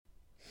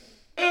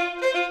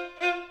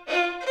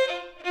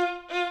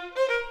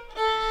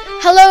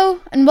Hello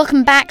and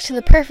welcome back to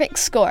The Perfect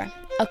Score,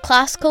 a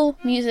classical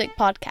music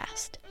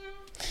podcast.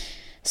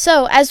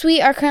 So, as we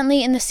are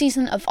currently in the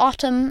season of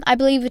autumn, I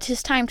believe it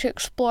is time to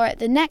explore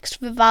the next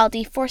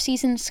Vivaldi Four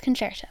Seasons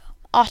Concerto,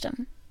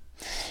 Autumn.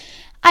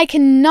 I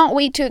cannot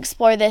wait to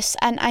explore this,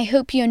 and I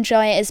hope you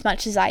enjoy it as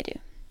much as I do.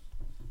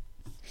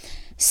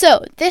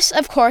 So, this,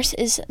 of course,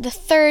 is the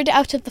third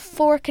out of the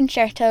four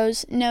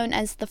concertos known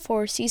as the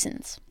Four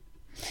Seasons.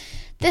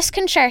 This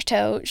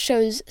concerto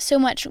shows so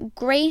much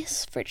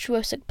grace,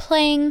 virtuosic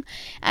playing,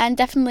 and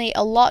definitely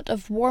a lot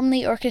of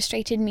warmly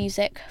orchestrated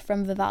music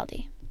from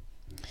Vivaldi.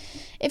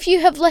 If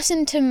you have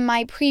listened to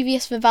my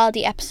previous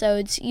Vivaldi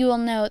episodes, you will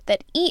know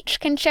that each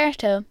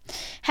concerto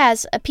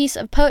has a piece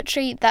of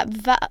poetry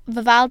that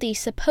Vivaldi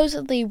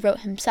supposedly wrote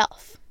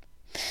himself.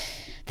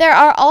 There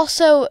are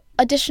also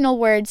additional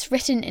words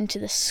written into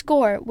the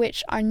score,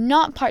 which are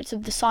not parts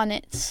of the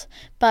sonnets,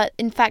 but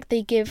in fact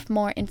they give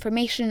more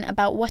information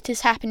about what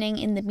is happening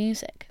in the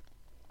music.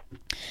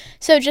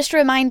 So just a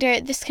reminder,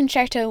 this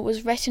concerto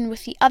was written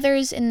with the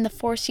others in the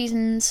Four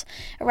Seasons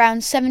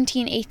around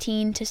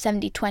 1718 to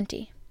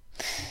 1720,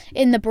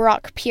 in the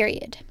Baroque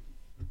period.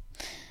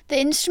 The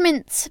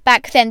instruments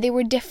back then, they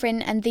were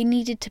different and they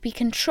needed to be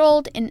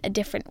controlled in a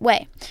different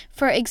way.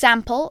 For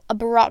example, a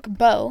Baroque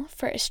bow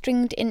for a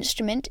stringed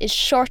instrument is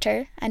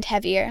shorter and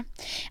heavier,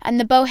 and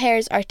the bow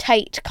hairs are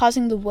tight,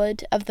 causing the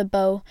wood of the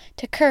bow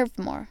to curve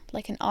more,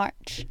 like an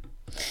arch.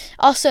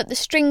 Also, the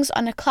strings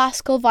on a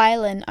classical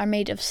violin are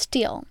made of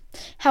steel.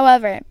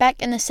 However, back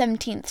in the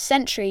 17th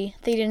century,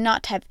 they did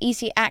not have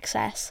easy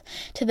access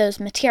to those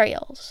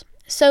materials,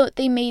 so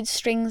they made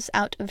strings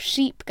out of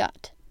sheep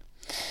gut.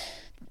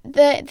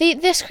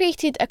 This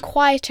created a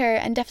quieter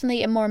and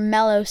definitely a more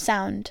mellow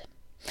sound.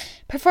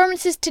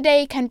 Performances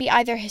today can be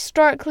either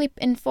historically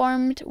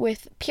informed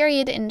with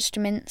period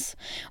instruments,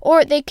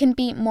 or they can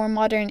be more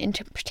modern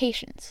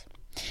interpretations.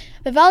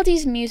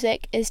 Vivaldi's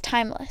music is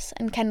timeless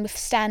and can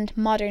withstand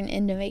modern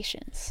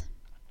innovations.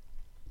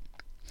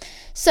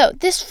 So,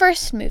 this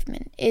first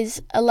movement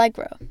is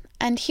Allegro,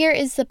 and here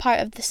is the part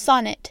of the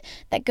sonnet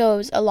that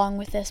goes along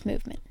with this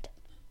movement.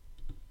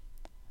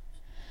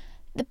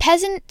 The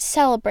peasants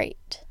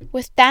celebrate,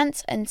 with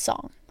dance and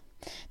song,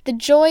 the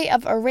joy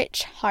of a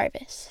rich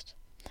harvest,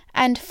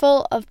 and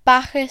full of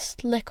Bacchus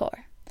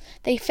liquor,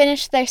 they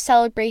finish their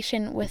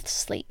celebration with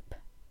sleep.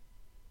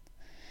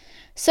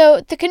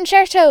 So the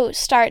concerto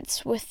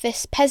starts with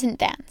this peasant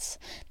dance,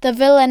 the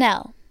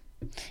villanelle.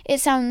 It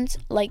sounds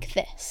like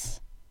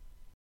this.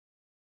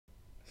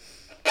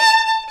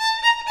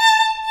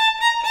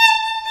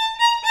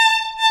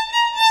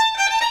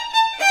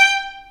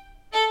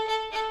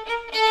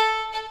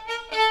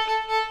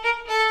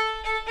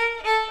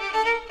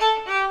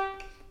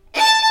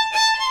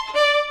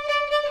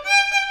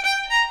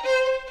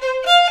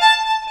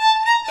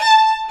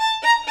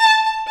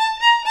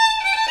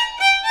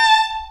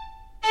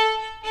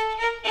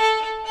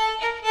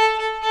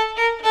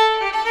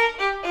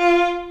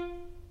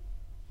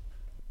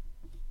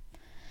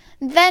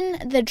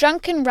 Then the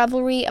drunken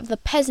revelry of the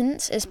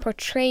peasants is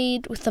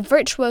portrayed with the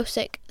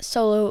virtuosic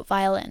solo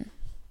violin.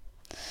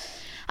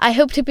 I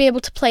hope to be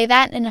able to play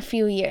that in a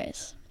few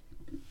years.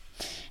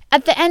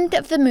 At the end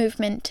of the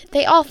movement,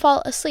 they all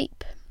fall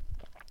asleep.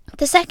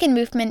 The second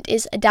movement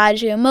is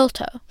Adagio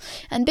molto,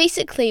 and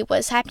basically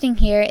what's happening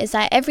here is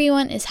that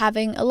everyone is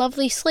having a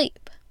lovely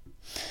sleep.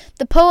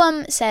 The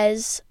poem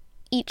says,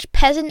 each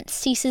peasant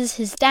ceases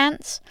his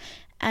dance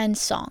and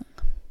song.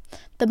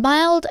 The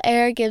mild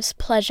air gives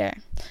pleasure,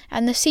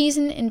 and the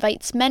season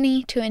invites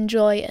many to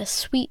enjoy a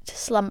sweet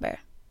slumber.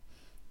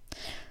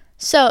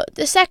 So,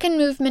 the second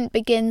movement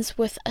begins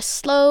with a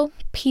slow,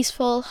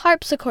 peaceful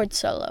harpsichord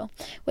solo,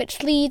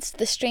 which leads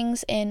the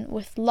strings in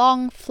with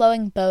long,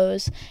 flowing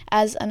bows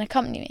as an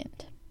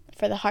accompaniment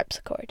for the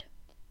harpsichord.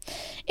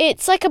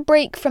 It's like a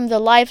break from the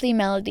lively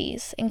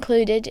melodies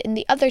included in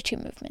the other two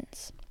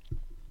movements.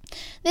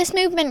 This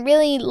movement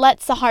really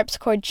lets the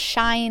harpsichord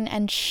shine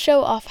and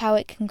show off how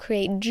it can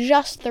create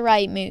just the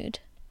right mood.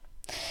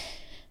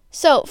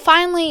 So,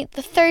 finally,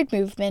 the third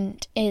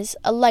movement is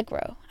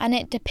Allegro, and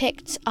it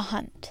depicts a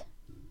hunt.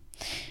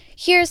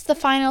 Here's the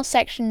final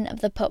section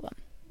of the poem.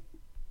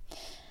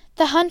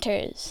 The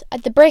hunters,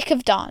 at the break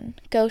of dawn,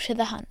 go to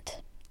the hunt.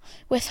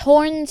 With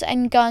horns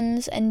and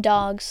guns and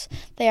dogs,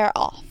 they are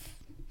off.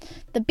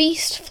 The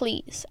beast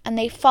flees, and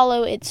they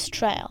follow its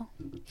trail.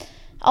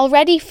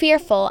 Already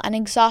fearful and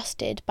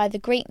exhausted by the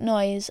great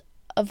noise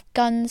of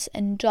guns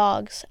and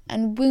dogs,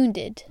 and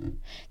wounded,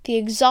 the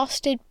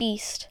exhausted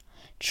beast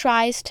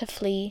tries to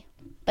flee,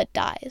 but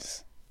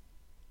dies.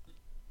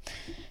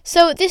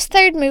 So this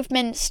third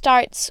movement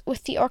starts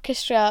with the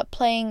orchestra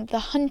playing the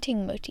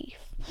hunting motif,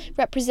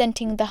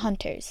 representing the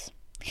hunters.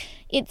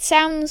 It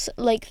sounds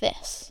like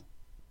this.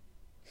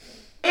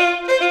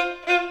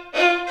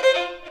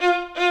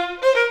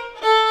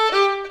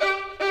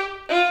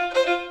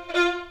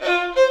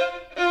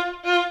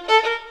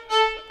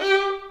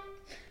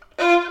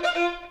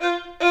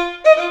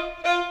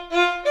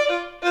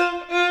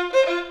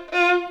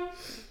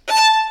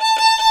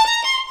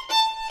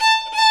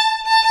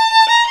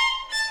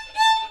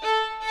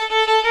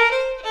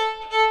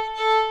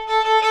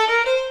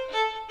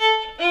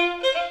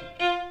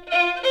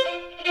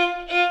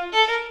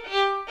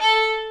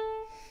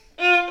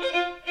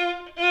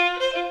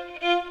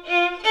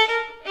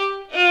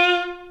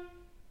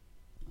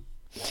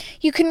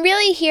 You can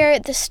really hear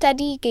the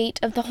steady gait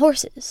of the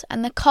horses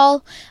and the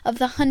call of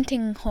the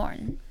hunting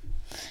horn.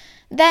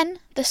 Then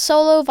the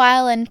solo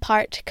violin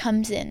part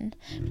comes in,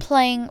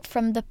 playing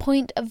from the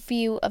point of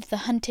view of the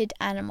hunted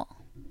animal.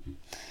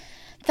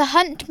 The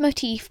hunt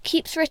motif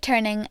keeps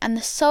returning and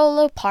the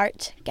solo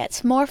part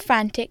gets more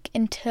frantic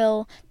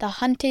until the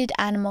hunted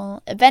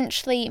animal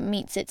eventually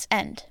meets its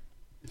end.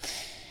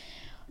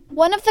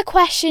 One of the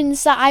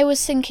questions that I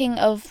was thinking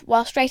of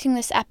whilst writing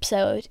this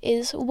episode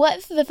is what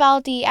if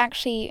Vivaldi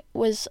actually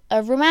was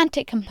a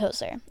romantic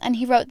composer and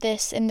he wrote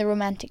this in the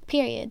Romantic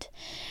period?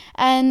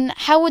 And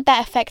how would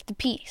that affect the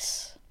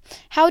piece?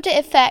 How would it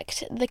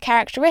affect the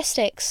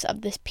characteristics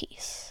of this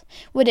piece?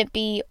 Would it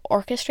be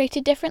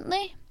orchestrated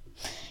differently?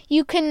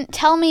 You can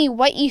tell me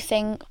what you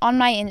think on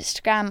my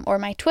Instagram or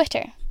my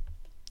Twitter.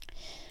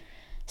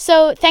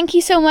 So thank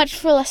you so much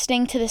for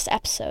listening to this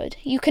episode.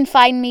 You can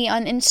find me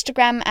on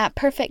Instagram at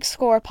Perfect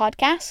Score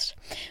Podcast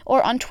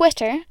or on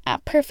Twitter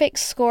at Perfect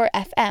Score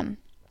FM.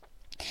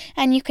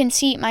 And you can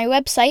see my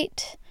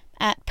website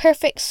at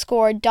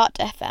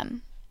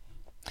perfectscore.fm.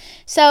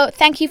 So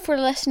thank you for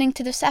listening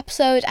to this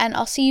episode, and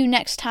I'll see you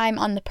next time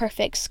on The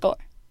Perfect Score.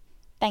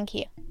 Thank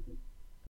you.